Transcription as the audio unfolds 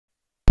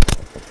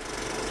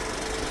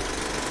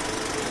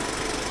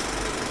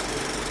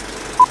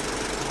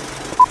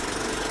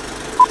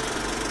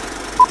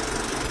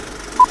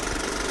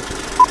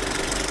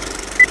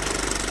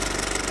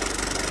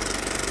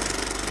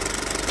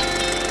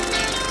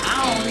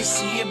only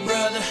see a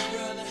brother.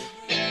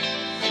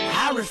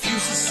 I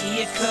refuse to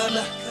see a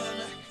color,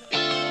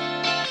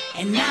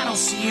 and I don't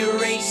see a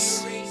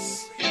race.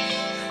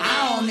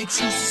 I only choose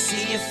to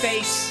see a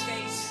face.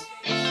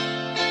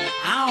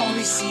 I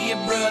only see a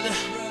brother.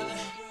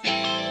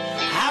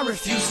 I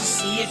refuse to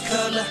see a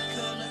color,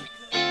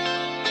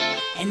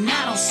 and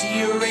I don't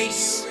see a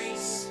race.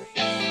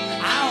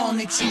 I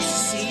only choose to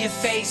see a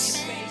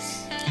face.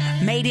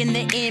 Made in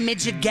the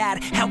image of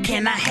God, how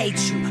can I hate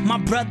you? My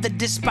brother,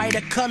 despite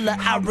a color,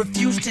 I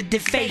refuse to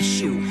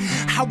deface you.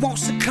 I won't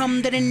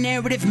succumb to the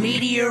narrative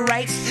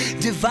meteorites.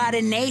 Divide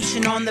a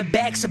nation on the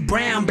backs of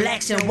brown,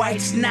 blacks, and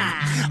whites. Nah,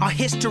 our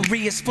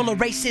history is full of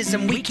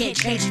racism, we can't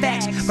change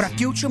facts. But our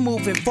future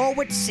moving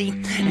forward, see,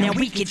 now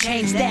we can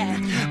change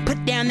that.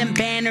 Put down them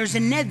banners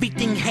and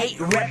everything hate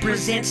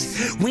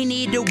represents. We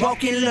need to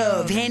walk in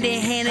love, hand in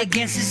hand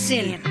against the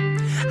sin.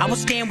 I will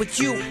stand with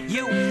you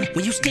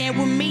when you stand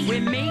with me.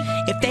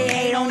 If they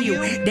hate on you,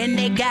 then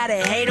they gotta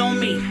hate on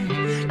me.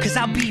 Cause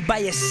I'll be by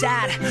your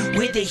side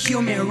with the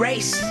human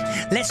race.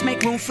 Let's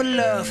make room for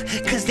love,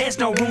 cause there's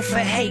no room for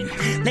hate.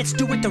 Let's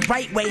do it the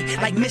right way,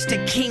 like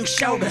Mr. King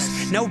showed us.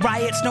 No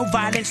riots, no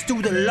violence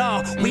through the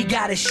law, we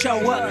gotta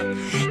show up.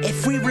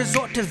 If we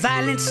resort to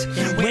violence,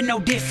 we're no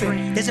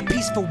different. There's a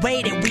peaceful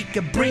way that we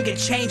could bring a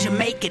change and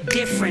make a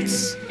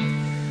difference.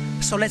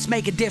 So let's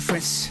make a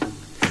difference.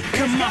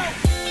 Come on.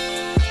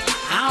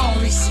 I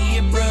only see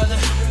a brother.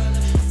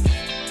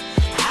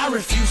 I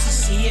refuse to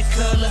see a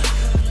color,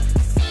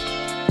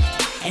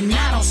 and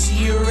I don't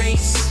see a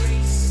race.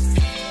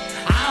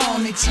 I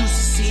only choose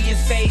to see a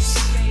face.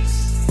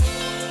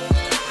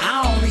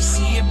 I only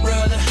see a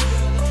brother.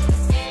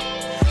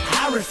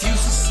 I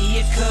refuse to see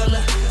a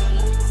color,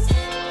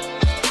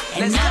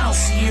 and I don't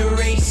see a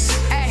race.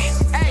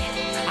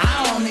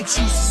 I only choose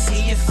to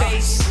see a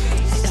face.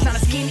 It's not a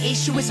skin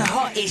issue, it's a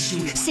heart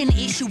issue. Sin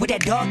issue with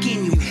that dark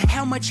in you.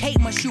 How much hate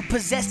must you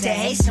possess to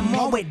hate some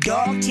more with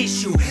dark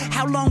tissue?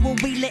 How long will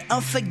we let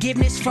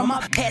unforgiveness from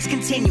our past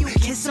continue?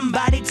 Can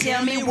somebody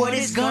tell me what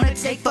it's gonna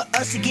take for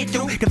us to get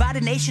through? Divide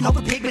a nation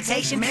over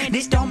pigmentation, man,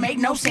 this don't make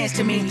no sense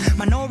to me.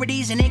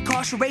 Minorities in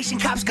incarceration,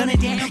 cops gunning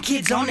down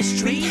kids on the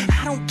street.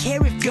 I don't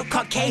care if you're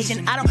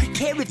Caucasian, I don't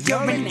care if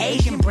you're an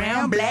Asian,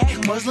 brown, black,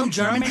 Muslim,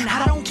 German.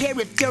 I don't care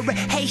if you're a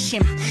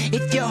Haitian.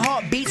 If your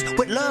heart beats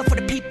with love for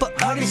the people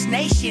of this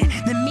nation,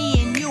 then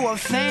me and you are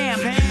fam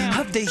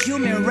of the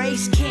human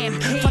race. Can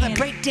Father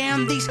break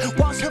down these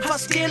walls of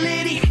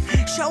hostility?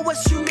 Show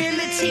us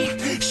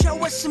humility,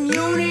 show us some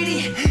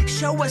unity,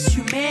 show us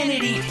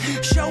humanity,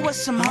 show us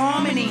some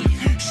harmony,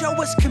 show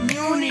us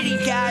community,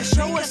 guys,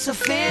 show us a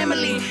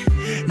family.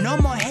 No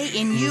more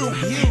hating you,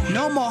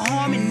 no more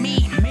harming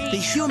me. The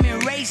human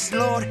race,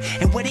 Lord,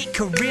 and what it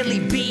could really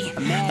be.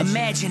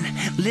 Imagine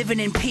living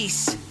in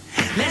peace.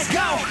 Let's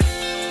go.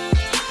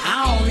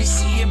 I only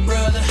see a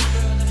brother.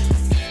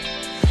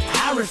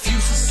 I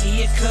refuse to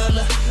see a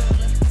color,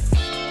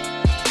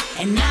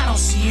 and I don't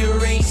see a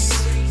race.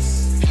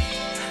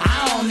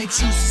 I only choose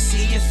to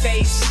see a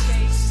face.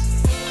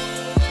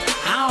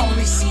 I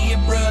only see a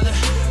brother.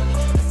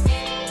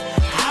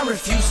 I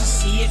refuse to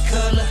see a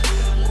color,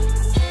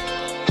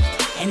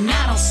 and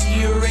I don't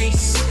see a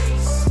race.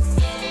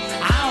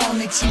 I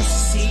only choose to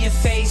see a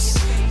face.